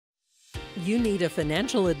You need a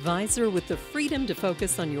financial advisor with the freedom to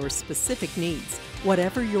focus on your specific needs.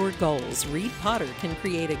 Whatever your goals, Reed Potter can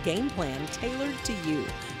create a game plan tailored to you.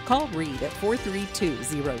 Call Reed at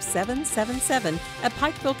 432-0777 at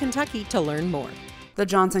Pikeville, Kentucky to learn more. The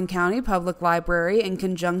Johnson County Public Library, in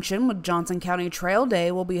conjunction with Johnson County Trail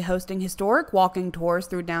Day, will be hosting historic walking tours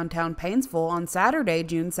through downtown Paintsville on Saturday,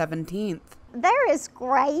 June 17th. There is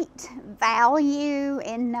great value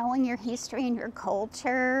in knowing your history and your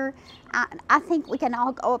culture. I think we can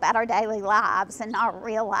all go about our daily lives and not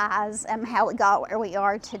realize how we got where we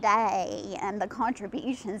are today and the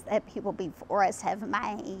contributions that people before us have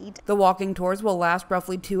made. The walking tours will last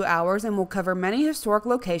roughly 2 hours and will cover many historic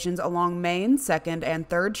locations along Main, 2nd, and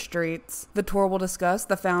 3rd Streets. The tour will discuss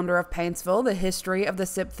the founder of Paintsville, the history of the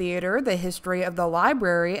SIP Theater, the history of the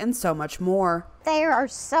library, and so much more. There are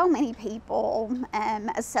so many people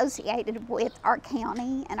associated with our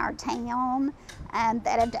county and our town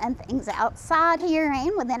that have done things outside here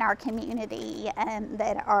and within our community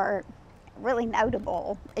that are really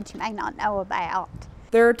notable that you may not know about.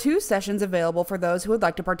 There are 2 sessions available for those who would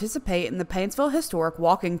like to participate in the Paintsville Historic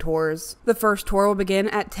Walking Tours. The first tour will begin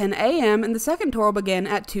at 10 a.m. and the second tour will begin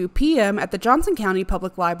at 2 p.m. at the Johnson County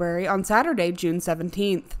Public Library on Saturday, June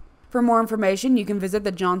 17th. For more information, you can visit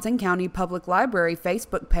the Johnson County Public Library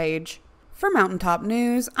Facebook page. For Mountaintop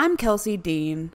News, I'm Kelsey Dean.